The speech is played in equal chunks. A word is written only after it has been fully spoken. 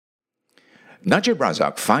Najib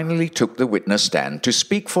Razak finally took the witness stand to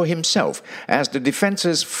speak for himself as the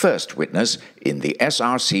defence's first witness in the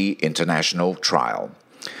SRC international trial.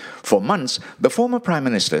 For months, the former Prime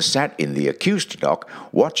Minister sat in the accused dock,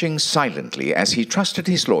 watching silently as he trusted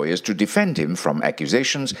his lawyers to defend him from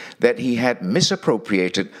accusations that he had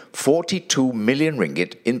misappropriated 42 million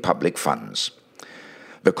ringgit in public funds.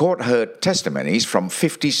 The court heard testimonies from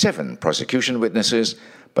 57 prosecution witnesses,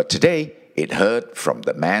 but today it heard from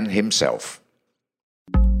the man himself.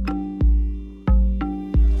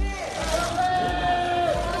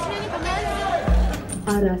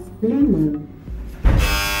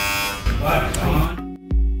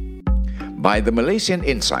 By the Malaysian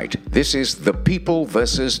Insight, this is The People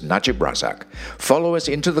versus Najib Razak. Follow us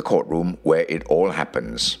into the courtroom where it all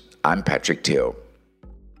happens. I'm Patrick Teo.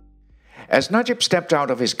 As Najib stepped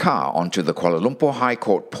out of his car onto the Kuala Lumpur High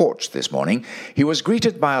Court porch this morning, he was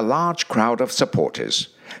greeted by a large crowd of supporters.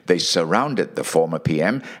 They surrounded the former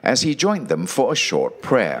PM as he joined them for a short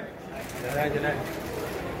prayer.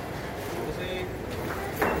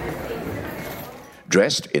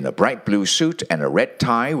 Dressed in a bright blue suit and a red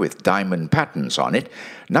tie with diamond patterns on it,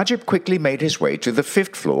 Najib quickly made his way to the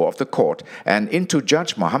 5th floor of the court and into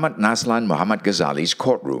Judge Muhammad Naslan Muhammad Ghazali's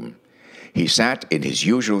courtroom. He sat in his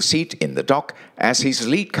usual seat in the dock as his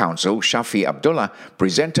lead counsel, Shafi Abdullah,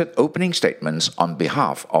 presented opening statements on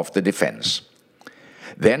behalf of the defense.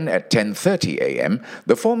 Then at 10:30 a.m.,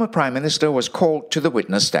 the former Prime Minister was called to the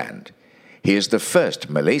witness stand. He is the first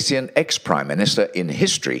Malaysian ex-Prime Minister in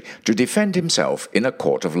history to defend himself in a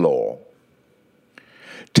court of law.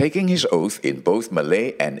 Taking his oath in both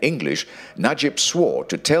Malay and English, Najib swore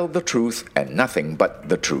to tell the truth and nothing but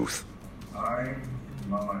the truth.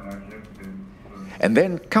 And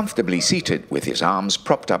then, comfortably seated with his arms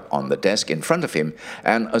propped up on the desk in front of him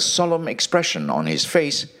and a solemn expression on his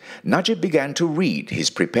face, Najib began to read his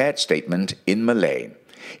prepared statement in Malay.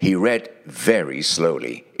 He read very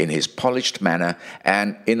slowly, in his polished manner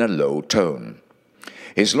and in a low tone.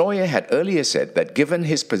 His lawyer had earlier said that given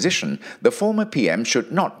his position, the former PM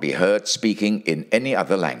should not be heard speaking in any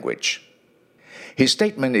other language. His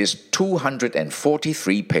statement is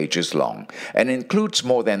 243 pages long and includes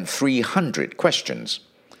more than 300 questions.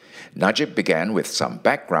 Najib began with some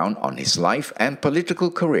background on his life and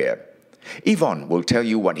political career. Yvonne will tell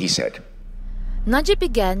you what he said. Najib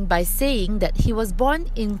began by saying that he was born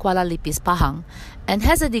in Kuala Lipis, Pahang, and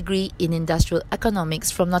has a degree in industrial economics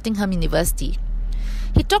from Nottingham University.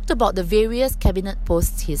 He talked about the various cabinet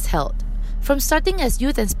posts he's held, from starting as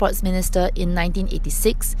Youth and Sports Minister in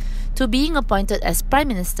 1986 to being appointed as Prime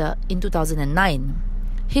Minister in 2009.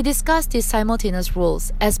 He discussed his simultaneous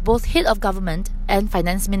roles as both Head of Government and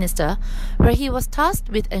Finance Minister, where he was tasked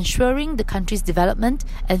with ensuring the country's development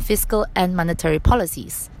and fiscal and monetary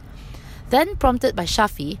policies. Then, prompted by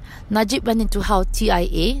Shafi, Najib went into how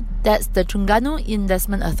TIA, that's the Terengganu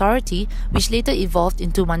Investment Authority, which later evolved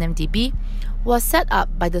into 1MDB, was set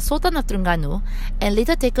up by the Sultan of Terengganu and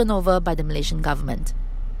later taken over by the Malaysian government.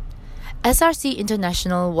 SRC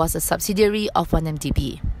International was a subsidiary of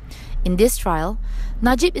 1MDB. In this trial,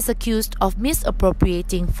 Najib is accused of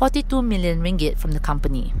misappropriating 42 million ringgit from the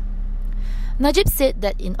company. Najib said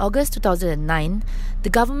that in August 2009, the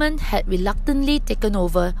government had reluctantly taken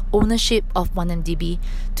over ownership of 1MDB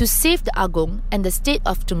to save the Agong and the state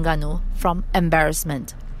of Terengganu from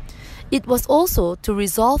embarrassment. It was also to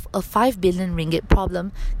resolve a 5 billion ringgit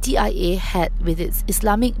problem TIA had with its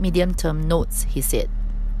Islamic medium-term notes, he said.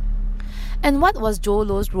 And what was Joe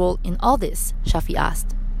Low's role in all this? Shafi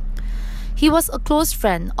asked. He was a close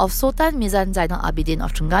friend of Sultan Mizan Zainal Abidin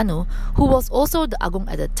of Terengganu, who was also the Agong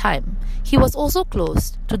at the time. He was also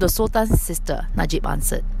close to the Sultan's sister, Najib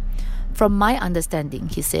answered. From my understanding,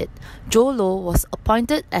 he said, Joe Low was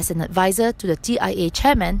appointed as an advisor to the TIA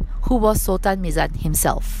chairman, who was Sultan Mizan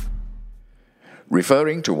himself.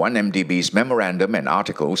 Referring to 1MDB's memorandum and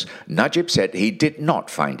articles, Najib said he did not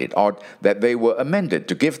find it odd that they were amended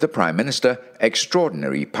to give the Prime Minister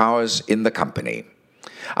extraordinary powers in the company.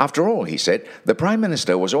 After all, he said, the Prime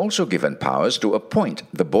Minister was also given powers to appoint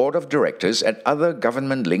the board of directors at other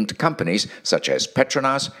government-linked companies such as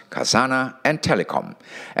Petronas, Khazanah and Telecom.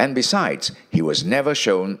 And besides, he was never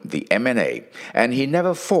shown the M&A, and he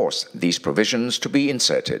never forced these provisions to be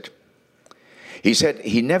inserted. He said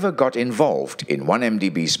he never got involved in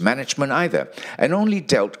 1MDB's management either, and only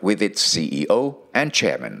dealt with its CEO and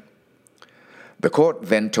chairman. The court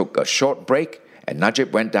then took a short break, and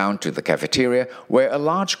Najib went down to the cafeteria where a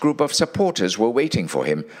large group of supporters were waiting for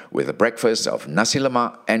him with a breakfast of nasi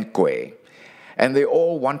lemak and kueh. And they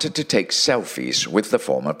all wanted to take selfies with the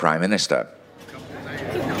former Prime Minister.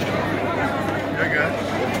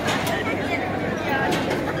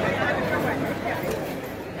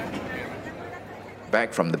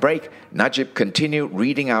 Back from the break, Najib continued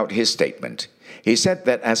reading out his statement. He said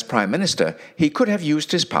that as Prime Minister, he could have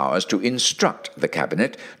used his powers to instruct the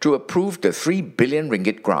Cabinet to approve the 3 billion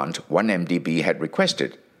ringgit grant 1MDB had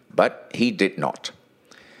requested, but he did not.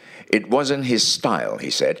 It wasn't his style, he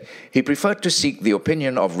said. He preferred to seek the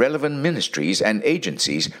opinion of relevant ministries and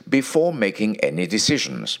agencies before making any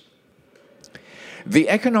decisions. The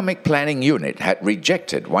Economic Planning Unit had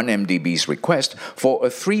rejected 1MDB's request for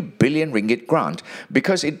a 3 billion ringgit grant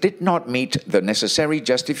because it did not meet the necessary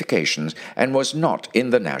justifications and was not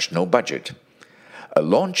in the national budget. A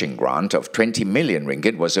launching grant of 20 million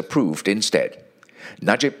ringgit was approved instead.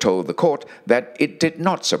 Najib told the court that it did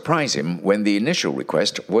not surprise him when the initial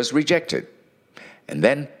request was rejected. And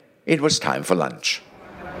then it was time for lunch.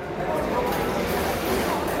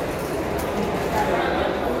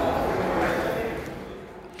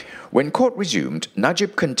 When court resumed,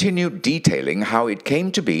 Najib continued detailing how it came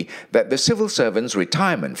to be that the Civil Servants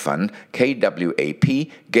Retirement Fund, KWAP,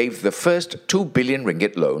 gave the first 2 billion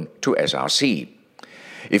ringgit loan to SRC.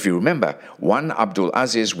 If you remember, Wan Abdul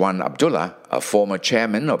Aziz Wan Abdullah, a former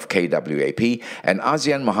chairman of KWAP, and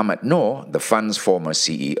Azian Muhammad Noor, the fund's former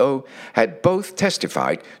CEO, had both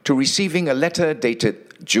testified to receiving a letter dated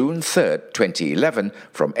June 3, 2011,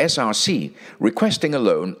 from SRC requesting a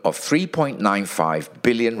loan of 3.95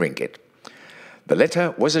 billion ringgit. The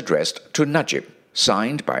letter was addressed to Najib,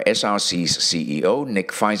 signed by SRC's CEO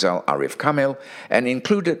Nik Faisal Arif Kamil, and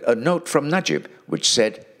included a note from Najib which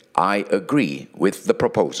said, "I agree with the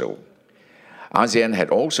proposal." Azian had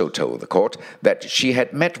also told the court that she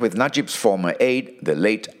had met with Najib's former aide, the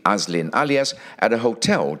late Azlin Alias, at a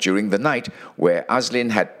hotel during the night where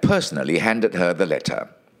Azlin had personally handed her the letter.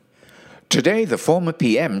 Today, the former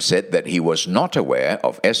PM said that he was not aware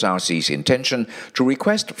of SRC's intention to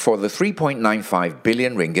request for the 3.95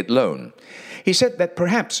 billion ringgit loan. He said that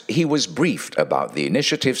perhaps he was briefed about the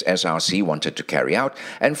initiatives SRC wanted to carry out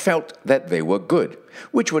and felt that they were good,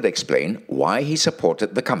 which would explain why he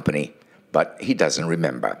supported the company, but he doesn't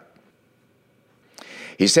remember.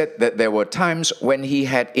 He said that there were times when he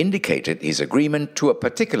had indicated his agreement to a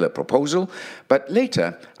particular proposal, but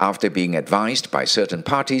later, after being advised by certain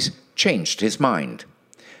parties, changed his mind.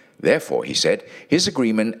 Therefore, he said, his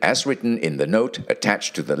agreement as written in the note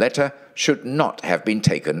attached to the letter should not have been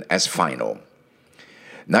taken as final.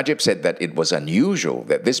 Najib said that it was unusual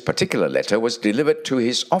that this particular letter was delivered to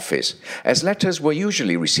his office, as letters were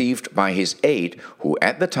usually received by his aide, who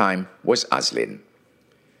at the time was Azlin.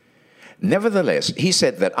 Nevertheless, he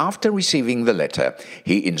said that after receiving the letter,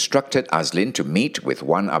 he instructed Azlin to meet with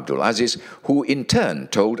Wan Abdul Aziz, who in turn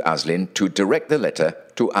told Azlin to direct the letter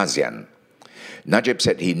to Azian. Najib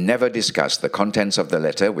said he never discussed the contents of the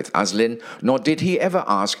letter with Azlin, nor did he ever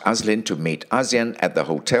ask Azlin to meet Azian at the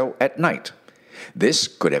hotel at night. This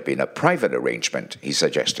could have been a private arrangement, he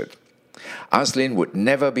suggested. Azlin would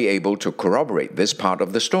never be able to corroborate this part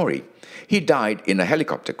of the story. He died in a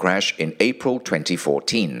helicopter crash in April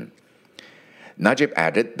 2014. Najib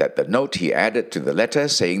added that the note he added to the letter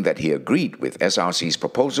saying that he agreed with SRC's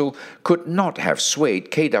proposal could not have swayed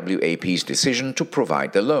KWAP's decision to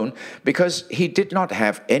provide the loan because he did not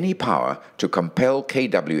have any power to compel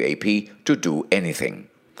KWAP to do anything.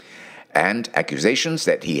 And accusations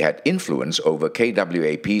that he had influence over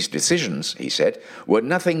KWAP's decisions, he said, were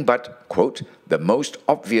nothing but, quote, the most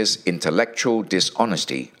obvious intellectual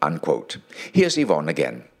dishonesty, unquote. Here's Yvonne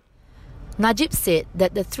again. Najib said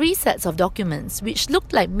that the 3 sets of documents, which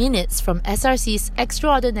looked like minutes from SRC's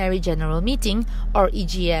Extraordinary General Meeting, or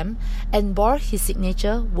EGM, and bore his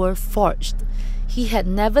signature, were forged. He had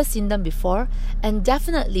never seen them before and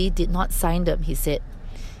definitely did not sign them, he said.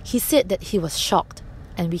 He said that he was shocked,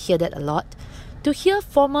 and we hear that a lot, to hear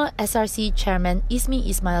former SRC Chairman Ismi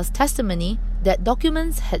Ismail's testimony that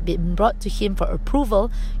documents had been brought to him for approval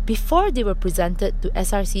before they were presented to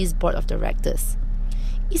SRC's Board of Directors.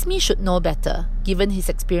 Ismi should know better, given his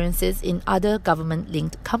experiences in other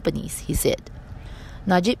government-linked companies, he said.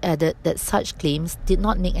 Najib added that such claims did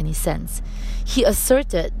not make any sense. He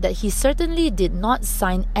asserted that he certainly did not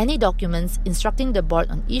sign any documents instructing the board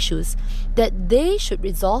on issues that they should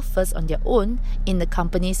resolve first on their own in the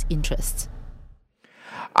company's interests.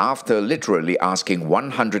 After literally asking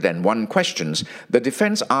 101 questions, the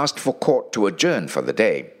defense asked for court to adjourn for the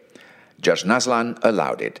day. Judge Nazlan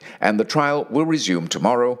allowed it, and the trial will resume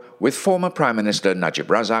tomorrow with former Prime Minister Najib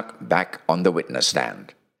Razak back on the witness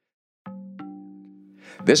stand.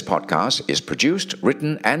 This podcast is produced,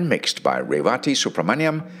 written and mixed by Rewati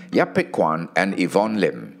Supramaniam, Yapik Kwan and Yvonne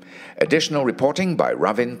Lim. Additional reporting by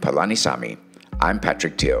Ravin Palanisamy. I'm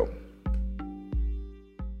Patrick Teo.